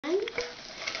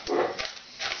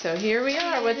So here we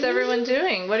are. What's everyone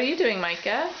doing? What are you doing,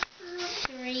 Micah?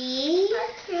 3. I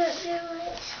can't do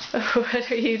it.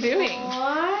 What are you doing? 4.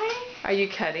 Are you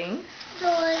cutting? No,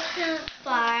 I can't.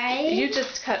 5. You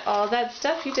just cut all that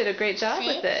stuff. You did a great job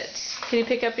 6. with it. Can you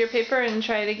pick up your paper and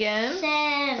try it again?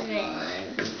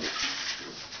 7.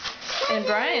 And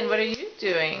Brian, what are you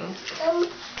doing? I'm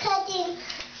cutting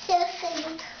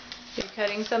something. You're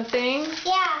cutting something?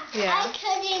 Yeah. Yeah. I'm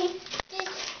cutting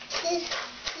this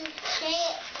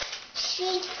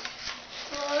sheet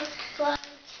for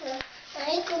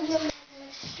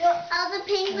all the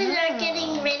penguins are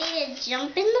getting ready to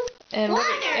jump in the water.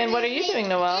 And what are you doing,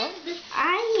 Noelle?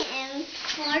 I'm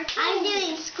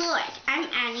doing schoolwork. I'm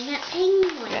adding up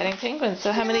penguins. Adding penguins.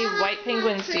 So how many white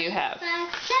penguins do you have?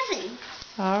 7.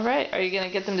 All right. Are you going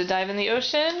to get them to dive in the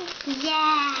ocean?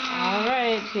 Yeah. All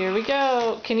right. Here we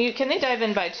go. Can they dive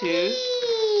in by twos?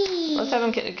 Let's have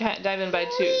them dive in by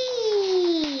twos.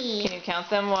 Can you count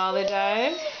them while they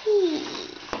dive?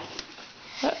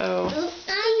 Uh-oh.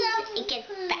 Get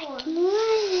back.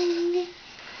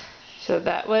 So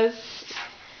that was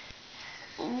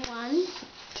 1,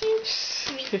 2,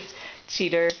 3.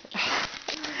 Cheater.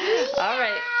 All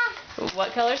right.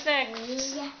 What color's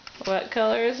next? Yeah. What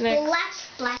color is next?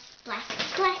 Black.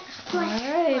 All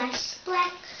right.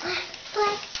 Black.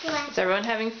 Is everyone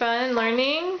having fun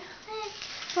learning?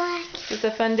 Black. It's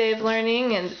a fun day of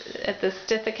learning and at the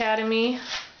Stith Academy.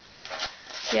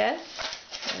 Yes?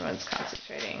 Everyone's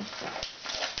concentrating.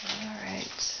 All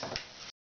right.